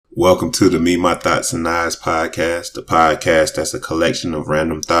Welcome to the Me, My Thoughts, and Eyes podcast, the podcast that's a collection of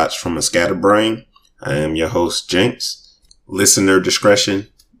random thoughts from a scatterbrain. I am your host, Jinx. Listener discretion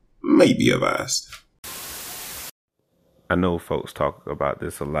may be advised. I know folks talk about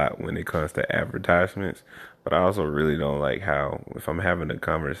this a lot when it comes to advertisements, but I also really don't like how if I'm having a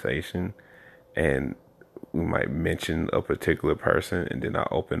conversation and we might mention a particular person and then I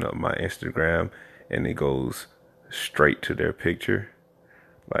open up my Instagram and it goes straight to their picture.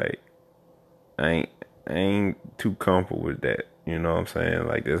 Like, I ain't too comfortable with that. You know what I'm saying?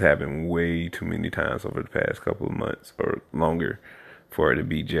 Like, this happened way too many times over the past couple of months or longer for it to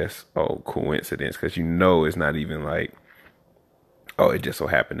be just, coincidence. Because you know it's not even like, it just so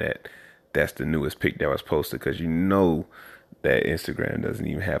happened that that's the newest pic that was posted. Because you know that Instagram doesn't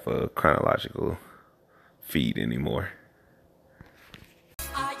even have a chronological feed anymore.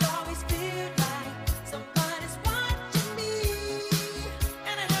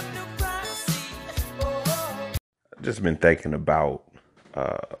 Just been thinking about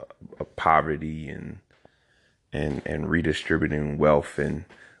poverty and redistributing wealth, and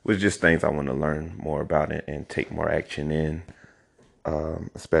was just things I want to learn more about it and take more action in,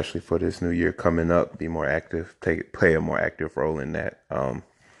 especially for this new year coming up. Be more active, play a more active role in that.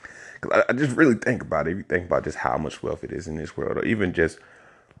 'Cause I just really think about it. If you think about just how much wealth it is in this world, or even just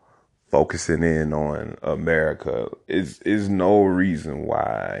focusing in on America, is no reason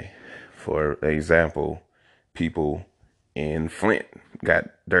why, for example, people in Flint got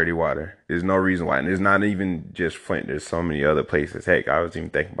dirty water. There's no reason why. And it's not even just Flint. There's so many other places. Heck, I was even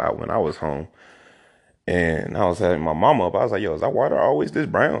thinking about when I was home and I was having my mama up. I was like, yo, is that water always this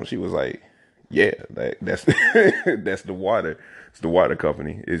brown? She was like, yeah, that's that's the water. It's the water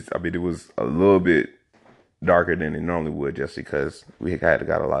company. It was a little bit darker than it normally would just because we got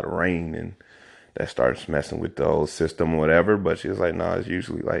a lot of rain and that starts messing with the whole system or whatever. But she was like, no, it's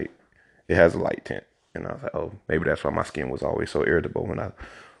usually like, it has a light tint. And I was like, oh, maybe that's why my skin was always so irritable when I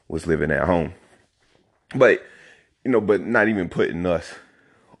was living at home. But, but not even putting us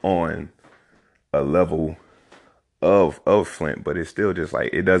on a level of Flint, but it's still just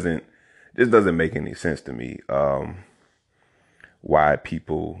like, this doesn't make any sense to me. Why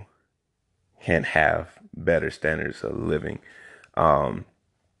people can't have better standards of living. And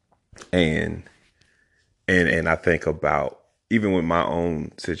I think about, even with my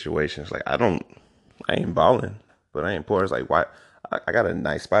own situations, like I ain't balling, but I ain't poor. It's like, why? I got a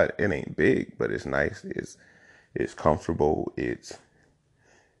nice spot. It ain't big, but it's nice. It's comfortable. It's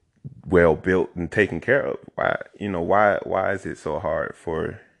well built and taken care of. Why is it so hard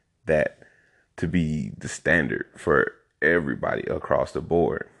for that to be the standard for everybody across the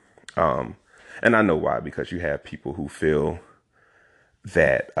board? And I know why, because you have people who feel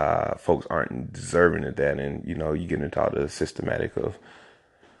that folks aren't deserving of that, and you get into all the systematic of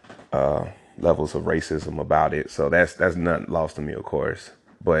levels of racism about it. So that's not lost to me, of course.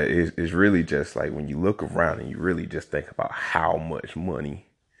 But it's really just like when you look around and you really just think about how much money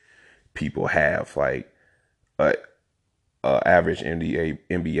people have. Like a average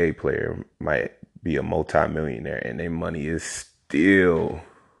NBA player might be a multi-millionaire, and their money is still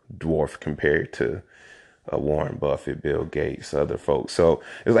dwarfed compared to Warren Buffett, Bill Gates, other folks. So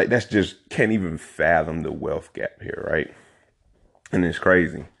it's like that's just can't even fathom the wealth gap here, right? And it's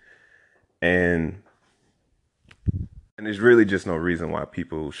crazy. And there's really just no reason why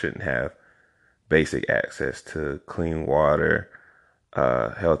people shouldn't have basic access to clean water,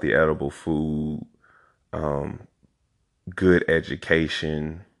 healthy, edible food, good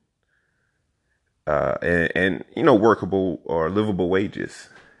education, and workable or livable wages.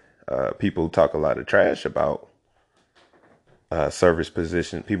 People talk a lot of trash about people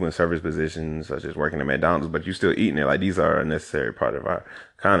in service positions, such as working at McDonald's, but you're still eating it. Like, these are a necessary part of our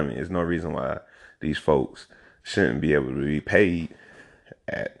economy. There's no reason why these folks shouldn't be able to be paid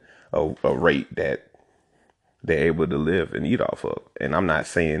at a rate that they're able to live and eat off of. And I'm not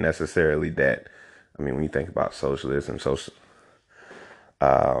saying necessarily that, when you think about socialism,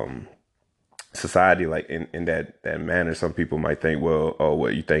 society, like in that manner, some people might think, well,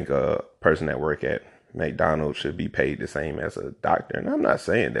 what you think a person that work at McDonald's should be paid the same as a doctor. And I'm not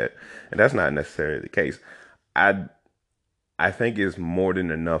saying that, and that's not necessarily the case. I think it's more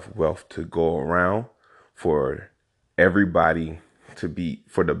than enough wealth to go around for everybody for the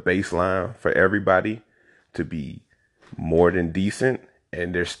baseline for everybody to be more than decent,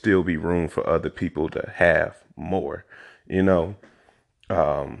 and there still be room for other people to have more.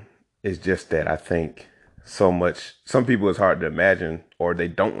 It's just that I think some people it's hard to imagine, or they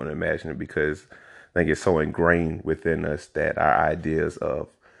don't want to imagine it, because I think it's so ingrained within us that our ideas of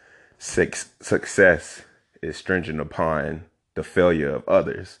success is stringent upon the failure of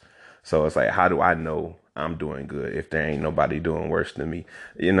others. So it's like, how do I know I'm doing good if there ain't nobody doing worse than me?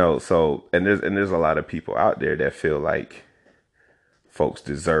 So and there's a lot of people out there that feel like folks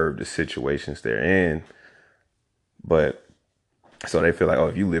deserve the situations they're in, but so they feel like, oh,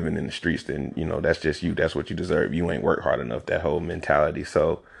 if you living in the streets, then that's just you. That's what you deserve. You ain't worked hard enough. That whole mentality.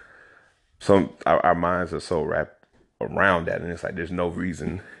 So our minds are so wrapped around that, and it's like there's no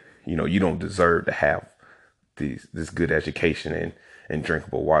reason, you don't deserve to have this good education and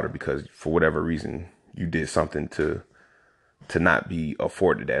drinkable water because for whatever reason you did something to not be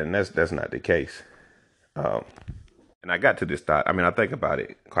afforded that, and that's not the case. And I got to this thought. I mean, I think about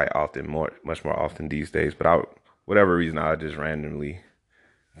it quite often, much more often these days. But whatever reason, I was just randomly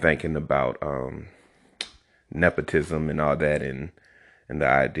thinking about nepotism and all that, and the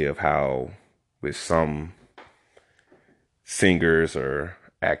idea of how with some singers or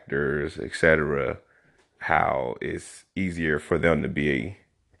actors, etc., how it's easier for them to be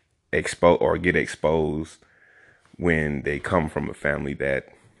exposed or get exposed when they come from a family that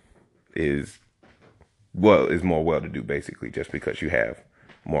is is more well to do, basically, just because you have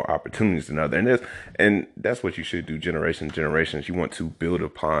more opportunities than other. And that's what you should do, generations. You want to build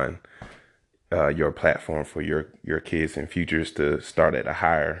upon your platform for your kids and futures to start at a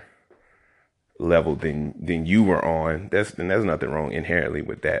higher level than you were on. There's nothing wrong inherently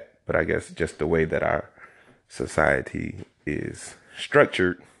with that. But I guess just the way that our society is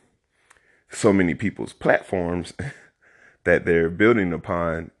structured, so many people's platforms that they're building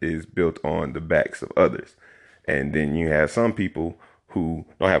upon is built on the backs of others. And then you have some people who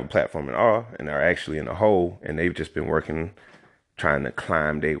don't have a platform at all and are actually in a hole, and they've just been working, trying to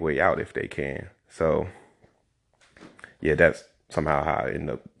climb their way out if they can. So yeah, that's somehow how I end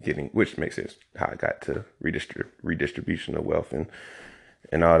up getting, which makes sense how I got to redistribution of wealth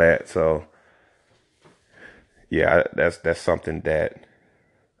and all that. So yeah, that's something that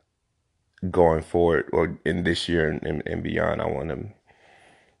going forward or in this year and beyond, I want to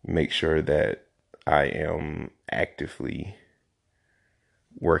make sure that I am actively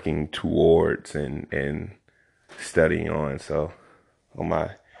working towards and studying on. So on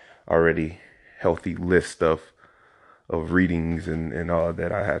my already healthy list of readings and all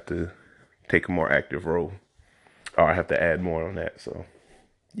that, I have to take a more active role, or I have to add more on that. So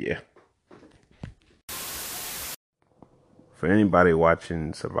yeah. For anybody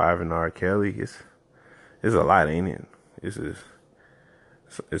watching Surviving R. Kelly, it's a lot, ain't it? It's just,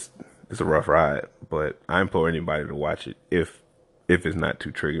 it's a rough ride, but I implore anybody to watch it if it's not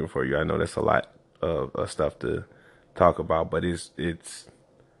too triggering for you. I know that's a lot of stuff to talk about, but it's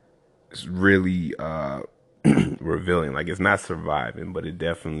really revealing. Like, it's not surviving, but it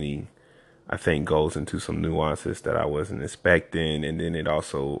definitely, I think, goes into some nuances that I wasn't expecting, and then it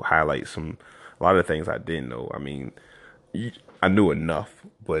also highlights a lot of things I didn't know. I mean, I knew enough,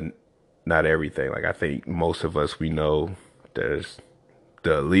 but not everything. Like, I think most of us, we know there's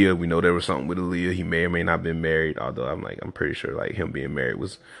the Aaliyah. We know there was something with Aaliyah. He may or may not have been married, although I'm pretty sure like him being married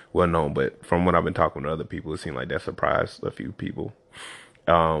was well known. But from what I've been talking to other people, it seemed like that surprised a few people.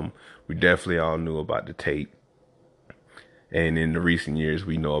 We definitely all knew about the tape, and in the recent years,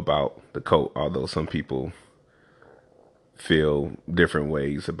 we know about the coat. Although some people feel different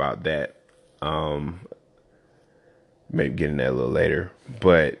ways about that. Maybe getting that a little later,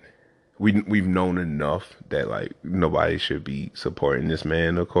 but we've known enough that like nobody should be supporting this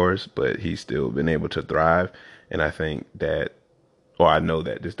man, of course, but he's still been able to thrive. And I think that, or I know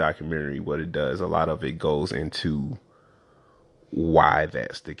that this documentary, what it does, a lot of it goes into why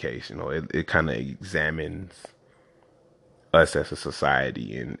that's the case. It kind of examines us as a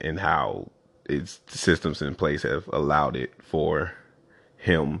society and how its systems in place have allowed it for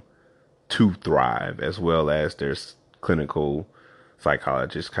him to thrive, as well as there's clinical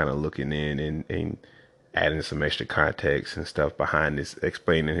psychologists kind of looking in and adding some extra context and stuff behind this,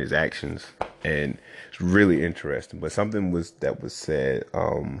 explaining his actions, and it's really interesting. But something was said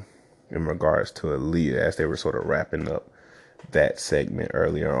in regards to Aaliyah as they were sort of wrapping up that segment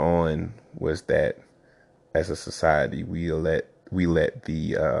earlier on, was that as a society we let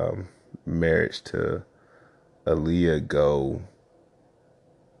the marriage to Aaliyah go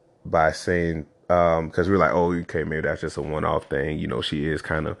by saying, because we're like, oh, okay, maybe that's just a one-off thing. She is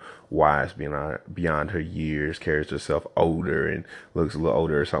kind of wise beyond her years, carries herself older and looks a little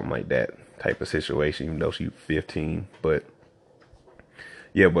older or something like that type of situation, even though she's 15. But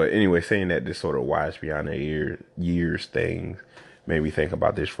yeah, but anyway, saying that this sort of wise beyond her years thing made me think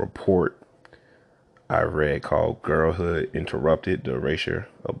about this report I read called Girlhood Interrupted, The Erasure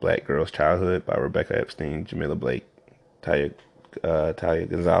of Black Girls' Childhood by Rebecca Epstein, Jamila Blake, Talia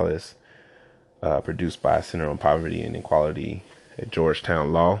Gonzalez, produced by Center on Poverty and Equality at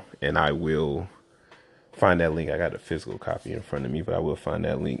Georgetown Law, and I will find that link. I got a physical copy in front of me, but I will find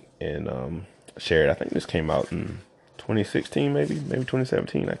that link and share it. I think this came out in 2016, maybe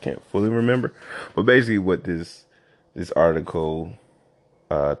 2017. I can't fully remember, but basically, what this article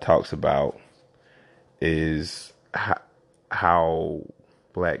talks about is how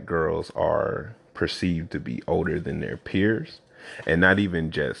black girls are perceived to be older than their peers, and not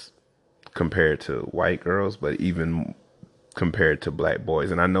even just compared to white girls, but even compared to black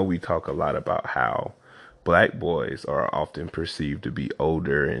boys. And I know we talk a lot about how black boys are often perceived to be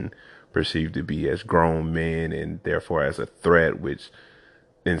older and perceived to be as grown men and therefore as a threat, which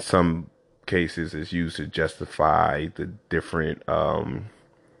in some cases is used to justify the different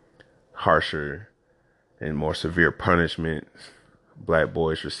harsher and more severe punishments black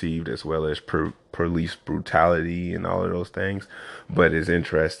boys received, as well as police brutality and all of those things. But it's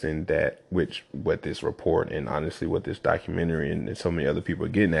interesting that, which what this report and honestly what this documentary and so many other people are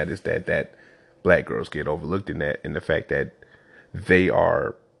getting at, is that black girls get overlooked in that, and the fact that they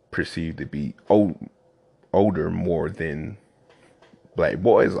are perceived to be older more than black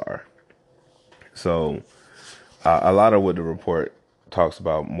boys are. So a lot of what the report talks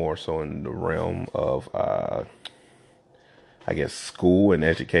about more so in the realm of I guess school and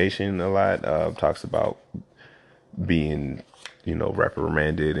education a lot. Talks about being,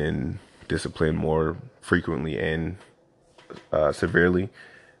 reprimanded and disciplined more frequently and severely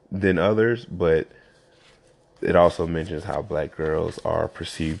than others. But it also mentions how black girls are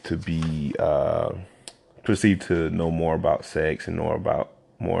perceived to be perceived to know more about sex and more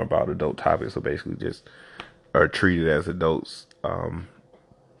about adult topics. So basically, just are treated as adults from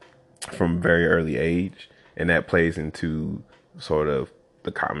a very early age, and that plays into sort of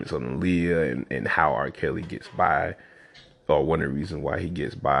the comments on Aaliyah and how R. Kelly gets by, or one of the reasons why he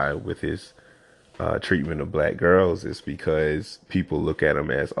gets by with his treatment of black girls is because people look at them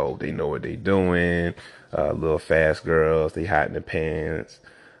as, oh, they know what they doing, little fast girls, they hide in the pants,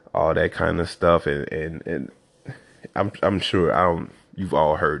 all that kind of stuff, and I'm sure you've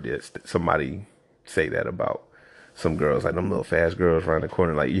all heard this, somebody say that about some girls, like them little fast girls around the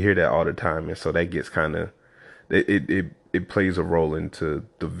corner. Like you hear that all the time, and so that gets kind of it plays a role into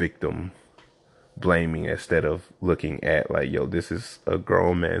the victim blaming instead of looking at like, yo, this is a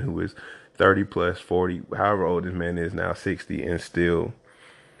grown man who is 30 plus 40, however old this man is now, 60, and still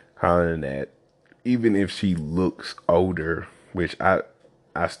hollering at, even if she looks older, which I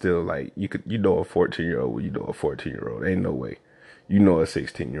still like, a 14-year-old when you know a 14-year-old. Ain't no way. You know a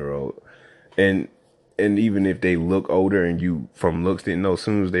 16-year-old. And even if they look older and you from looks didn't know, as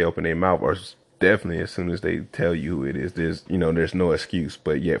soon as they open their mouth, or definitely as soon as they tell you who it is, there's no excuse.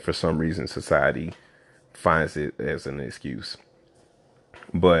 But yet for some reason society finds it as an excuse.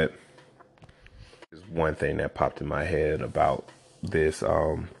 But there's one thing that popped in my head about this.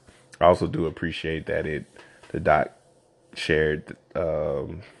 I also do appreciate that the doc shared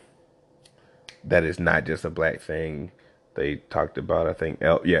that it's not just a black thing. They talked about, I think,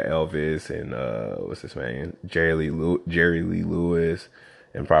 Elvis and what's his name, Jerry Lee Lewis,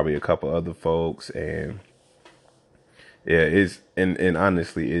 and probably a couple other folks. And yeah, and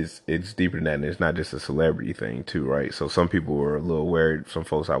honestly, it's deeper than that. And it's not just a celebrity thing too, right? So some people were a little worried. Some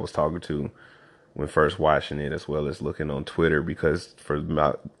folks I was talking to when first watching it, as well as looking on Twitter, because for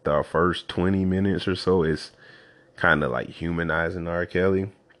about the first 20 minutes or so, it's kind of like humanizing R.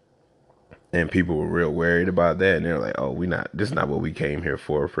 Kelly. And people were real worried about that, and they're like, "Oh, this is not what we came here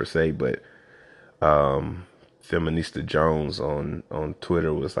for per se." But Feminista Jones on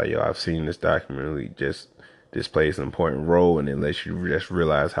Twitter was like, "Yo, I've seen this documentary. Just this plays an important role, and it lets you just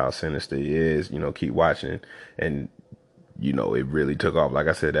realize how sinister it is. Keep watching." And it really took off. Like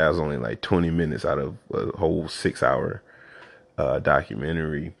I said, that was only like 20 minutes out of a whole 6-hour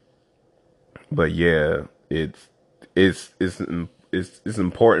documentary. But yeah, it's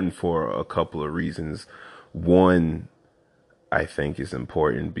important for a couple of reasons. One, I think is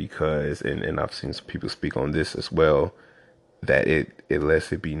important because, and I've seen some people speak on this as well, that it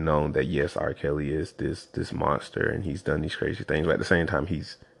lets it be known that yes, R. Kelly is this monster and he's done these crazy things, but at the same time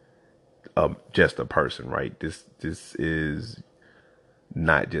he's just a person, right? This is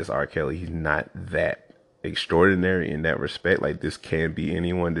not just R. Kelly. He's not that extraordinary in that respect. Like, this can be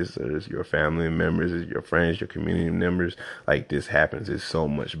anyone. This is your family members, is your friends, your community members. Like, this happens. It's so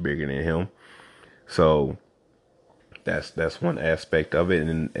much bigger than him. So that's one aspect of it,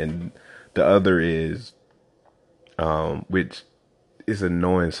 and the other is which is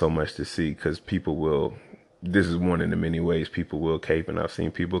annoying so much to see, because people will, this is one of the many ways people will cape, and I've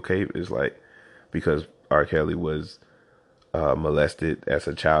seen people cape, is like, because R. Kelly was molested as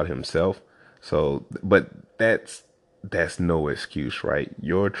a child himself. So, but that's that's no excuse, right?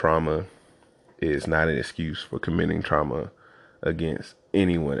 Your trauma is not an excuse for committing trauma against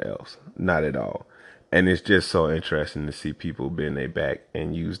anyone else. Not at all. And it's just so interesting to see people bend their back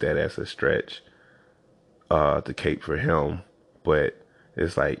and use that as a stretch to cape for him. But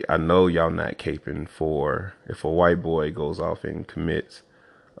it's like, I know y'all not caping for if a white boy goes off and commits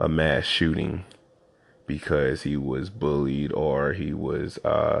a mass shooting because he was bullied or he was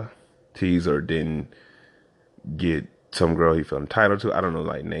teased or didn't get some girl he felt entitled to. I don't know,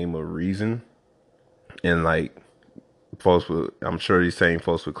 like name a reason. And like folks would, I'm sure these same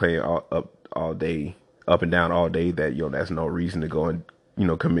folks would claim all day, up and down all day that that's no reason to go and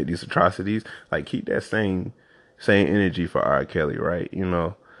commit these atrocities. Like keep that same energy for R. Kelly, right?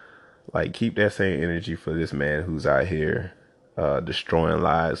 Like keep that same energy for this man who's out here destroying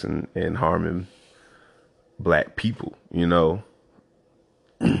lives and harming black people.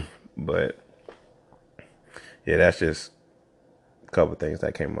 But yeah, that's just a couple things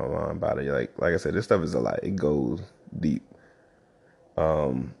that came to my mind about it. Like I said, this stuff is a lot. It goes deep.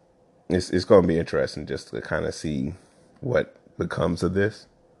 It's going to be interesting just to kind of see what becomes of this.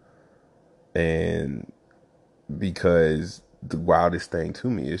 And because the wildest thing to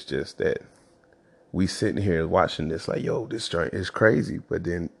me is just that we sitting here watching this like, yo, this joint is crazy. But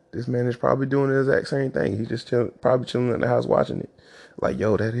then this man is probably doing the exact same thing. He just probably chilling in the house watching it. Like,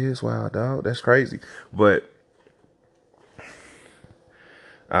 yo, that is wild, dog. That's crazy. But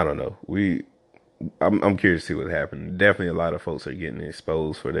I don't know. I'm curious to see what happened. Definitely a lot of folks are getting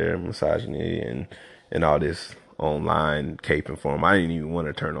exposed for their misogyny and all this online caping for them. I didn't even want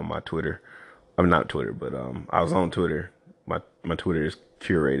to turn on my Twitter. I'm not Twitter, but I was on Twitter. My Twitter is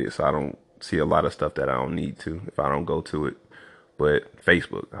curated, so I don't see a lot of stuff that I don't need to if I don't go to it. But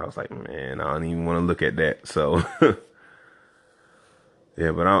Facebook, I was like, man, I don't even want to look at that. So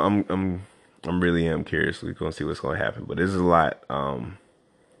yeah, but I'm really am curious. We're gonna see what's gonna happen. But this is a lot.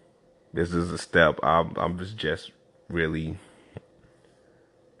 This is a step. I'm just really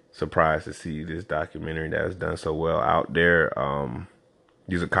surprised to see this documentary that has done so well out there.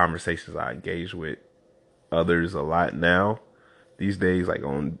 These are conversations I engage with others a lot now these days, like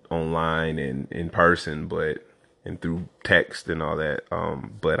online and in person, but and through text and all that.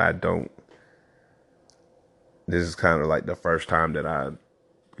 But I don't. This is kind of like the first time that I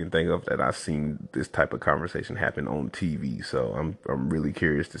can think of that I've seen this type of conversation happen on TV. So I'm really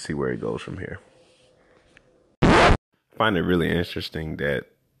curious to see where it goes from here. I find it really interesting that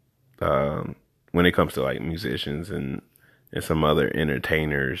when it comes to like musicians and some other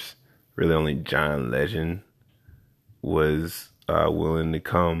entertainers, really only John Legend was willing to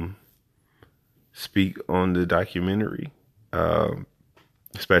come speak on the documentary.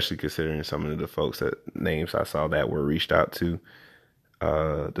 Especially considering some of the folks that names I saw that were reached out to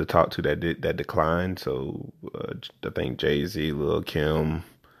talk to that declined. So I think Jay-Z, Lil Kim,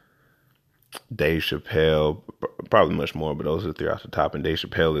 Dave Chappelle, probably much more, but those are three off the top. And Dave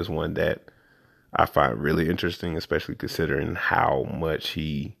Chappelle is one that I find really interesting, especially considering how much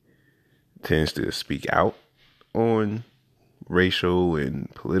he tends to speak out on racial and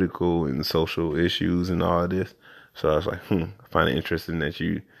political and social issues and all of this. So I was like, I find it interesting that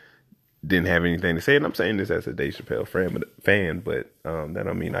you didn't have anything to say. And I'm saying this as a Dave Chappelle but that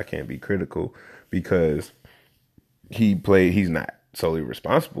don't mean I can't be critical because he's not solely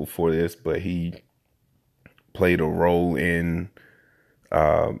responsible for this, but he played a role in,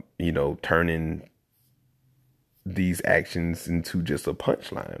 turning these actions into just a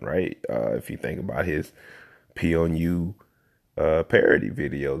punchline, right? If you think about his P on You parody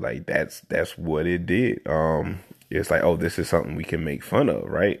video, like that's what it did. It's like, oh, this is something we can make fun of,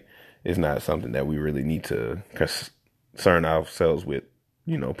 right? It's not something that we really need to concern ourselves with,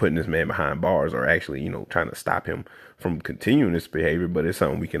 putting this man behind bars or actually, trying to stop him from continuing this behavior, but it's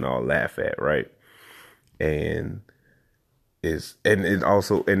something we can all laugh at, right? And it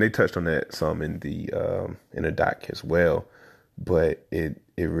also, and they touched on that some in the doc as well, but it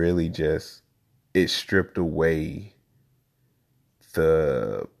really just, it stripped away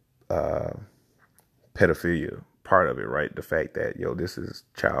the pedophilia part of it, right? The fact that, this is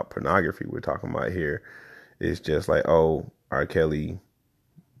child pornography we're talking about here. It's just like, oh, R. Kelly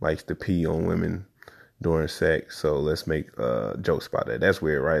likes to pee on women during sex, so let's make jokes about that. That's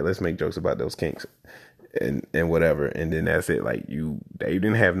weird, right? Let's make jokes about those kinks and whatever, and then that's it. Like they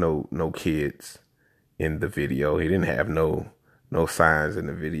didn't have no kids in the video. He didn't have no signs in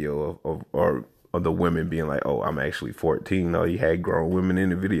the video of the women being like, oh, I'm actually 14. No, he had grown women in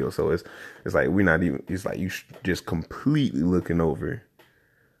the video. So it's like we're not even, it's like you just completely looking over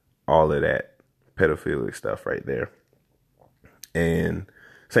all of that pedophilic stuff right there. And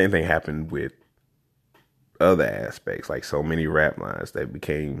same thing happened with other aspects, like so many rap lines that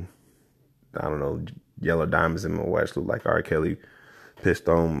became, I don't know, yellow diamonds in my watch look like R. Kelly pissed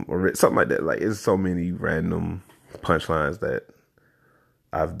on or something like that. Like, it's so many random punchlines that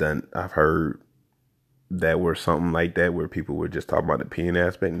I've heard that were something like that, where people were just talking about the peeing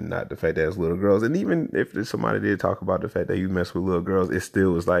aspect and not the fact that it's little girls. And even if somebody did talk about the fact that you mess with little girls, it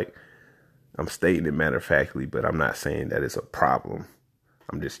still was like, I'm stating it matter of factly, but I'm not saying that it's a problem.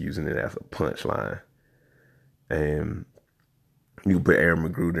 I'm just using it as a punchline. And you put Aaron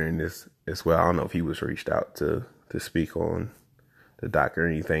McGruder in this as well. I don't know if he was reached out to speak on the doc or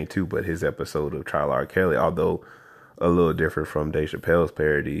anything too, but his episode of Trial R. Kelly, although a little different from Dave Chappelle's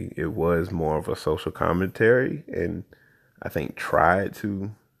parody, it was more of a social commentary, and I think tried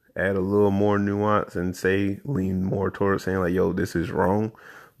to add a little more nuance and lean more towards saying like, yo, this is wrong,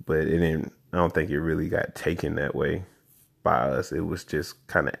 but it didn't. I don't think it really got taken that way by us. It was just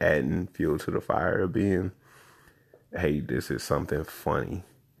kind of adding fuel to the fire of being, hey, this is something funny,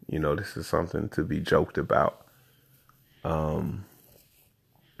 this is something to be joked about.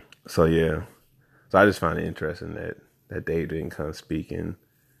 So yeah, so I just find it interesting that Dave didn't come speaking.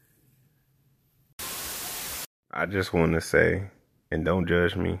 I just want to say, and don't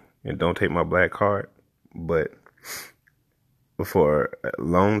judge me, and don't take my black card, but for a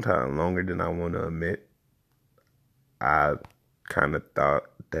long time, longer than I want to admit, I kind of thought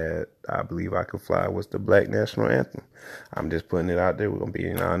that I Believe I Could Fly was the Black national anthem. I'm just putting it out there. We're going to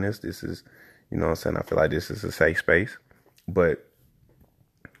be honest. This is, what I'm saying? I feel like this is a safe space. But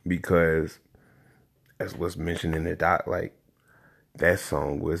because, as was mentioned in the doc, like, that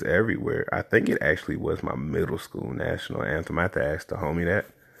song was everywhere. I think it actually was my middle school national anthem. I have to ask the homie that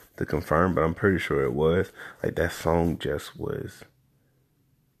to confirm, but I'm pretty sure it was. Like, that song just was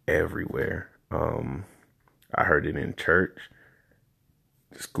everywhere. I heard it in church,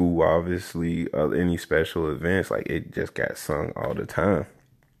 school, obviously, any special events. Like, it just got sung all the time.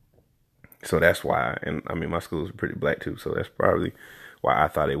 So that's why, and I mean, my school was pretty black too, so that's probably why I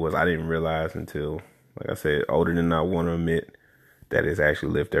thought it was. I didn't realize until, like I said, older than I want to admit, that it's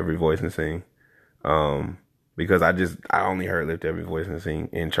actually Lift Every Voice and Sing. Because I only heard Lift Every Voice and Sing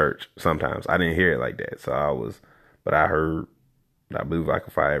in church sometimes. I didn't hear it like that. But I heard I Believe I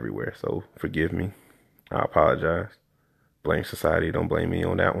Could Fly everywhere. So forgive me. I apologize. Blame society. Don't blame me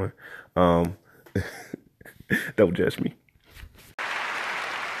on that one. Don't judge me.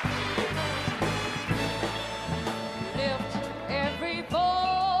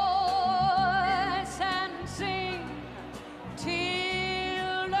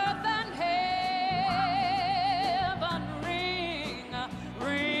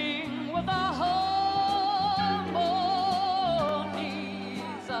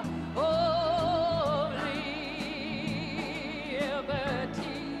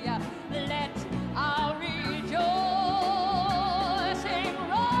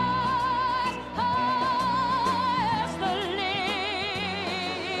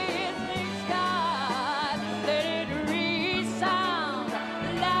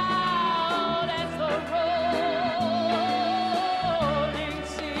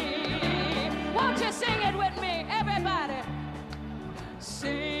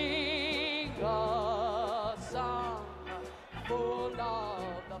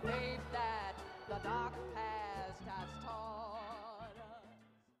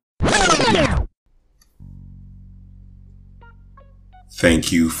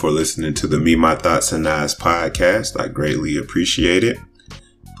 Thank you for listening to the Me, My Thoughts, and Eyes podcast. I greatly appreciate it.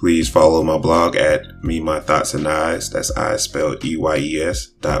 Please follow my blog at Me, My Thoughts, and Eyes. That's eyes spelled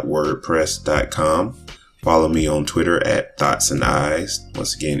EYES.wordpress.com. Follow me on Twitter at Thoughts and Eyes.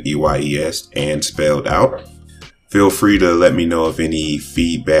 Once again, EYES and spelled out. Feel free to let me know of any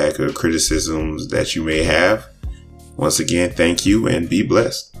feedback or criticisms that you may have. Once again, thank you and be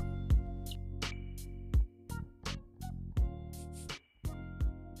blessed.